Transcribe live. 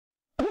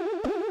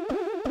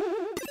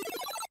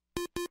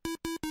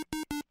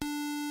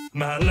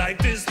My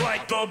life is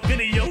like a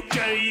video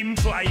game,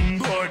 trying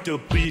hard to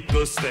beat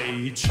the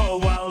stage,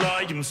 all while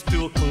I am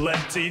still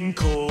collecting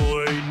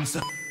coins.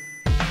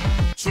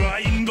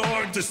 Trying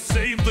hard to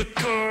save the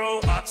girl,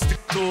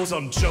 obstacles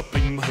I'm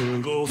jumping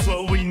hurdles,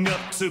 growing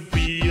up to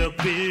be a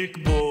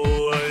big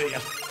boy.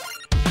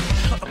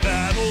 A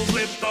battle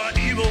with the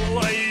evil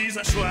ways,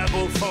 I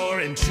travel far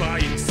and try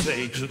and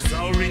say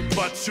sorry,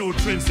 but your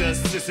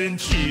princess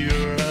isn't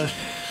here.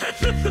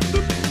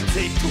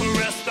 Take a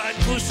rest, I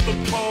push the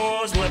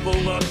pause,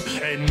 level up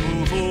and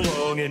move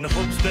along in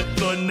hopes that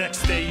the next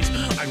stage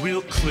I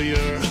will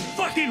clear.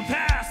 Fucking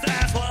pass,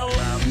 asshole!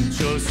 I'm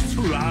just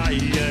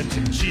trying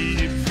to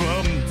keep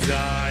from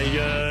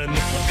dying.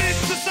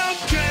 It's a sound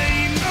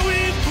game that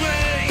we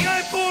play,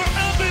 I pour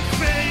up in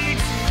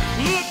fades,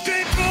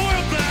 looking for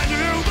a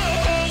better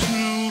world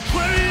to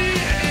play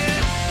in.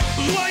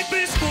 Life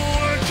is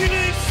working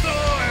in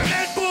store,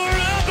 and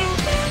forever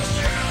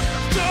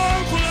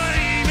don't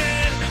blame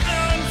it,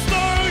 and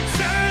start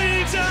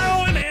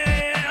changing it.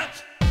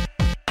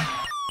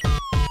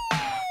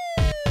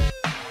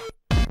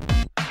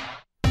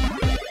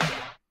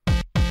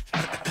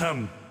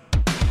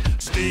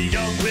 Stay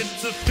out with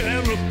the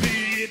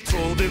therapy,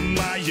 told him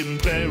my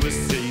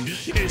embarrassing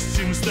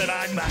issues that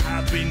I'm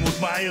having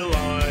with my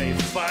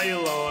life.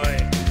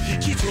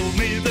 He told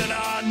me that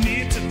I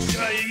need to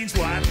change.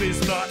 Life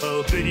is not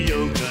a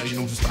video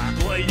game. Stop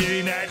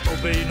playing and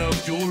open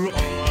up your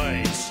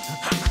eyes.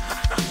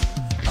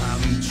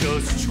 I'm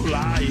just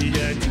trying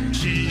to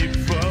keep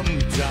from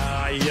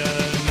dying.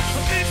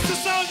 It's the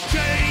sound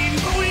game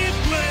we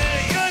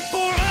play, and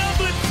for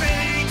other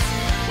things,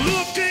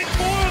 looking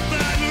for a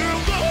better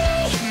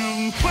world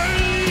to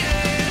play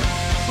in.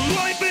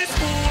 Life is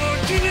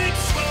working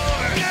its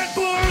hard, and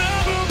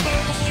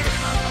forevermore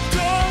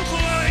don't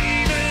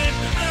blame it,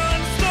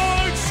 and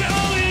start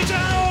showing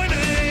down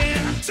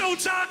it. Don't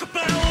talk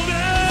about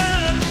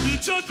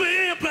it, just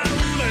be about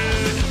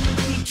it.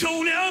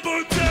 Don't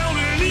ever doubt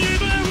it,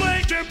 even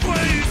when your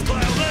place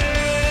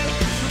clouded.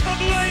 I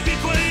might be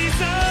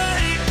crazy,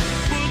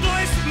 but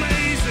life's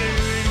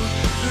amazing,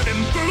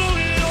 and through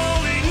it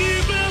all, and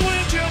even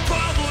with your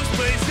problems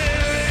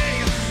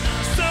facing,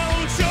 so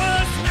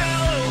just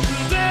know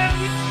that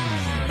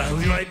my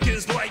life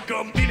is like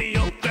a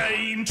video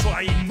game,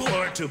 trying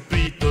hard to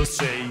beat the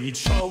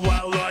stage, all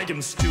while I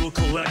am still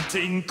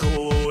collecting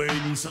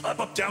coins.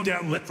 Up, down,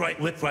 down, left,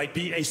 right,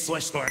 B,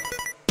 A/start.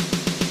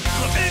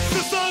 It's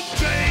the same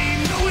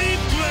game we